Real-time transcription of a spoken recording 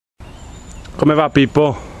Come va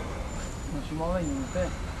Pippo? Non si muove niente.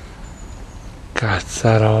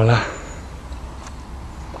 Cazzarola.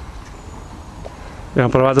 Abbiamo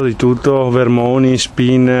provato di tutto, vermoni,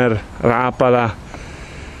 spinner, rapala,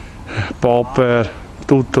 popper,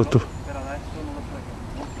 tutto, Per adesso non lo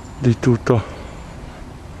preghiamo. di tutto.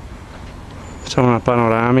 Facciamo una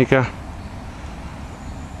panoramica.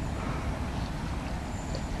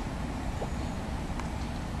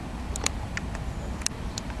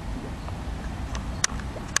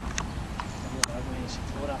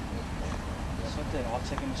 Sotto le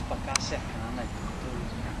rocce che mi spaccasse a canna e tutto.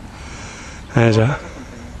 Già,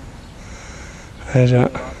 già.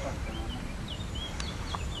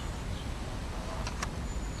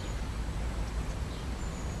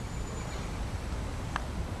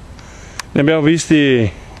 Ne abbiamo visti,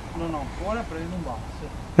 Non ho ancora preso un basso.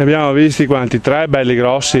 ne abbiamo visti quanti? 3 belli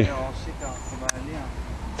grossi. Grossi, cazzo, belli.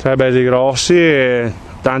 3 belli grossi e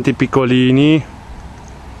tanti piccolini.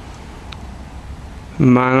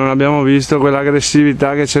 Ma non abbiamo visto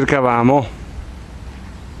quell'aggressività che cercavamo.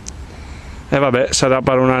 E vabbè, sarà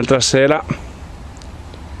per un'altra sera.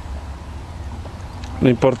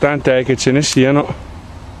 L'importante è che ce ne siano.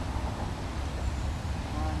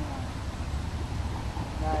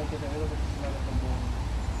 Dai, che te vedo che ti si vede con buono.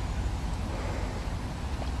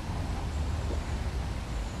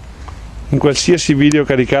 In qualsiasi video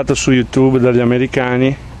caricato su YouTube dagli americani,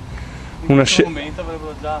 In questo momento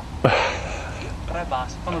avrebbero già 3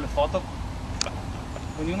 bassi. Fanno le foto.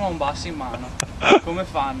 Ognuno ha un basso in mano. Come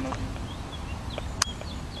fanno?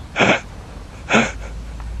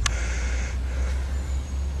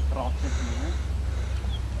 Rocce fine.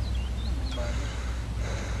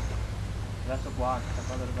 Adesso qua, questa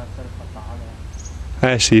qua dovrebbe essere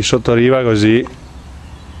fatale. sì, sotto riva così.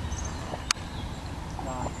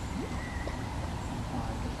 Dai.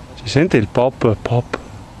 Si sente il pop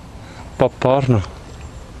porno.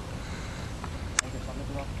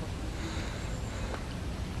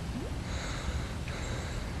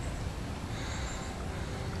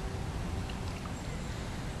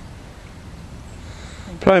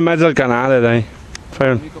 Però in mezzo al canale, dai.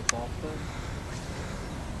 Fai un... L'unico pop.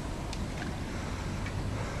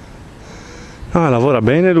 Ah, lavora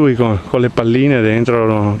bene lui con le palline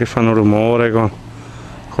dentro che fanno rumore, con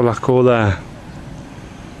la coda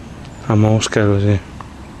a mosca così.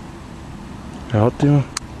 È ottimo.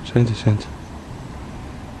 Senti, senti.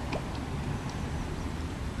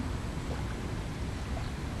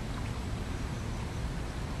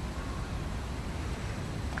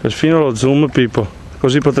 Perfino lo zoom, Pippo.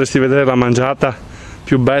 Così potresti vedere la mangiata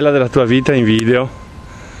più bella della tua vita in video.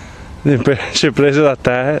 Si è preso da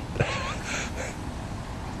te.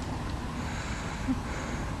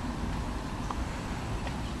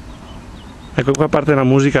 Ecco qua parte la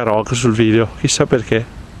musica rock sul video, chissà perché.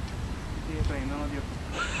 Sì, prendono di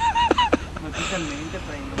magicalmente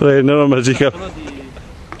Prendono magica. solo di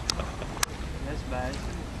Bass.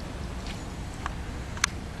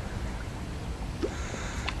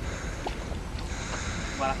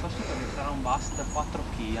 Guarda, qua sopra mi sarà un bus da 4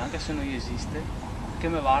 kg, anche se non esiste. Che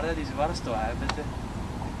mi guarda e dice guarda sto ebete.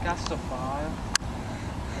 Che cazzo fa?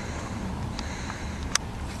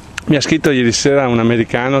 Mi ha scritto ieri sera un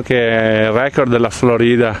americano che è il record della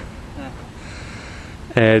Florida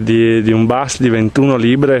di un bus di 21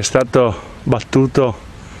 libbre, è stato battuto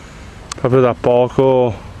proprio da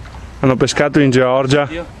poco. Hanno pescato in Georgia,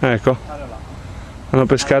 ecco, hanno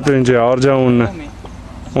pescato in Georgia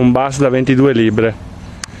un bus da 22 libbre.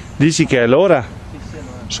 Dici che è l'ora?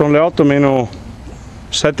 Sono le 8 meno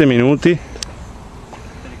 7 minuti.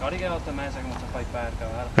 Ti ricordi che è 8 e mezza che non ti fai perca,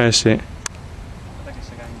 vero? Sì. Guarda che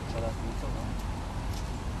si comincia da tutto, no?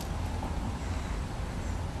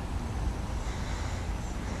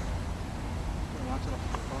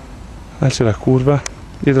 Là c'è la curva,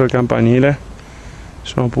 dietro il campanile,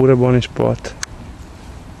 sono pure buoni spot.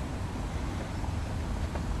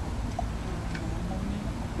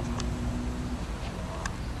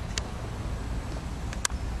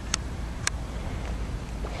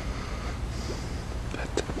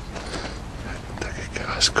 Aspetta che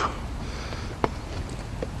casco.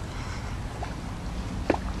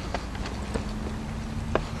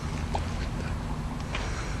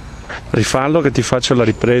 Rifallo che ti faccio la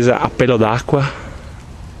ripresa a pelo d'acqua.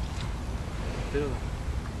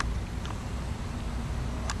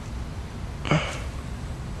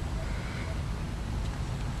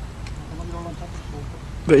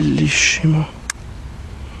 Bellissimo.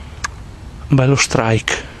 Bello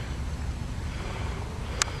strike.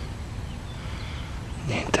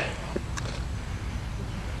 Niente.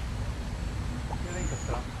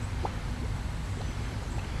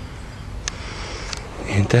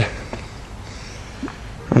 Niente.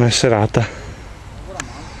 non è serata.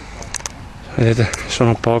 Vedete,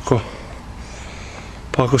 sono poco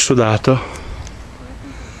sudato.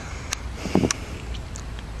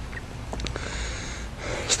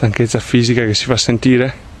 Stanchezza fisica che si fa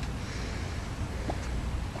sentire.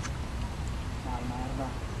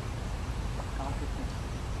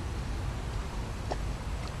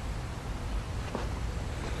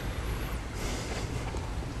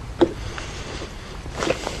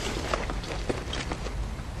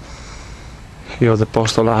 Io ho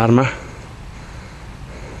deposto l'arma.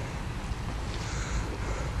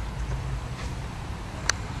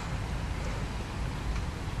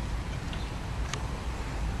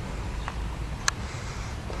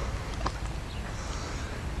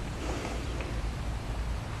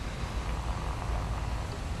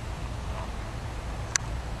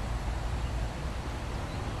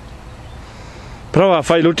 Prova,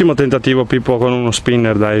 fai l'ultimo tentativo, Pippo, con uno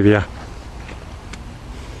spinner, dai, via.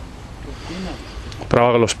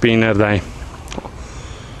 Prova con lo spinner, dai.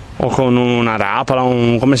 O con una rapala,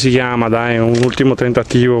 come si chiama, dai, un ultimo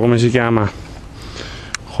tentativo, come si chiama?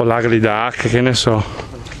 Con l'ugly duck, che ne so.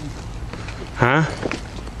 Ma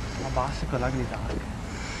basta con l'ugly duck.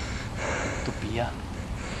 Utopia.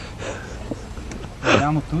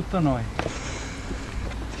 Vediamo tutto noi.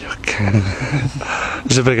 Non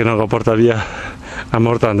so perché non lo porta via a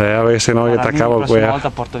Mortandea, perché sennò gli attaccavo qui. La qui. prossima volta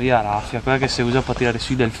porto via la raffia, quella che si usa per tirare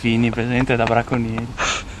sui delfini, presente da bracconieri.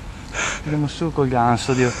 Andiamo su col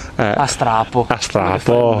ganso, a strappo. A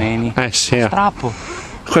strappo. Sì. A strappo.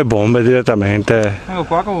 Con le bombe direttamente. Ecco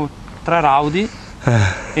qua con 3 raudi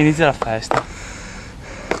e inizia la festa.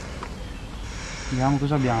 Vediamo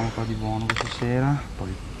cosa abbiamo qua di buono questa sera.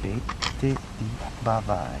 Polpette di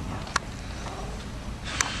Bavaria.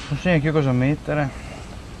 Non so neanche io cosa mettere.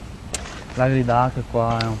 L'ugly duck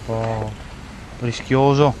qua è un po'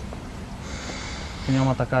 rischioso.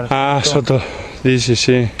 Andiamo ad attaccare sotto. Dici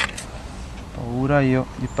sì. Paura io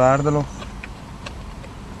di perderlo.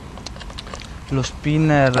 Lo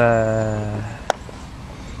spinner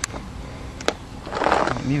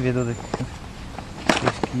lì vedo le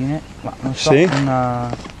schine, ma non so, sì? La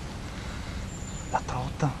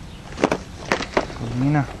trotta,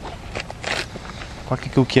 collina, qualche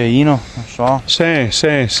cucchiaino, non so.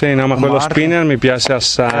 Sì, no, ma quello spinner mi piace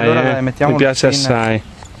assai. Allora dai, mettiamo mi piace assai.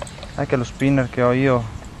 È che lo spinner che ho io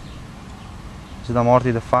si dà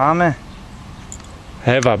morti di fame.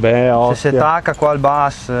 Vabbè, se si attacca qua al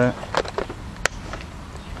bus me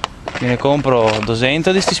ne compro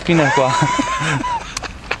 200 di sti spinner qua.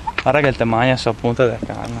 Guarda che il temagna su punta della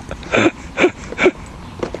canna.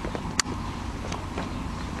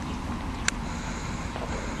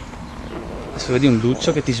 Adesso vedi un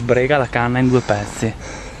luccio che ti sbrega la canna in 2 pezzi,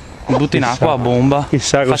 mi butti in acqua a bomba.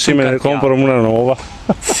 Chissà, così me ne compro una nuova.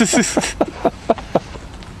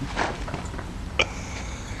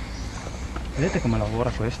 Vedete come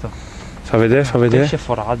lavora questo? Fa vedere, fa vedere. Pesce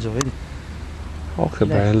foraggio, vedi? Oh, che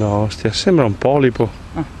bello, ostia, sembra un polipo.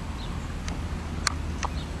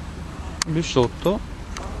 Lì sotto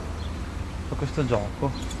fa questo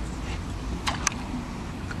gioco.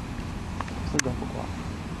 Questo gioco qua.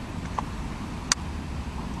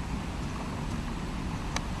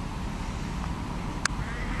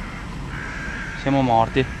 Siamo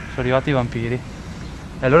morti, sono arrivati i vampiri.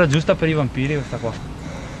 E allora è giusta per i vampiri questa qua.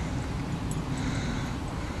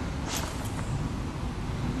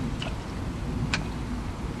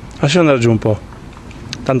 Lascia andare giù un po'.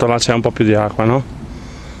 Tanto là c'è un po' più di acqua, no?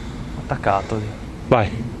 Attaccato lì.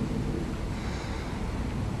 Vai.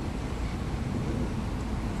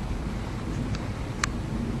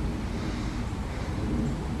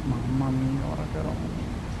 Mamma mia, ora che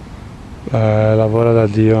roba. Lavora da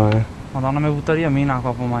Dio, Madonna, mi butta via in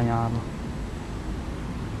acqua per mangiarlo.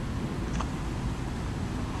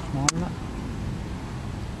 Molla.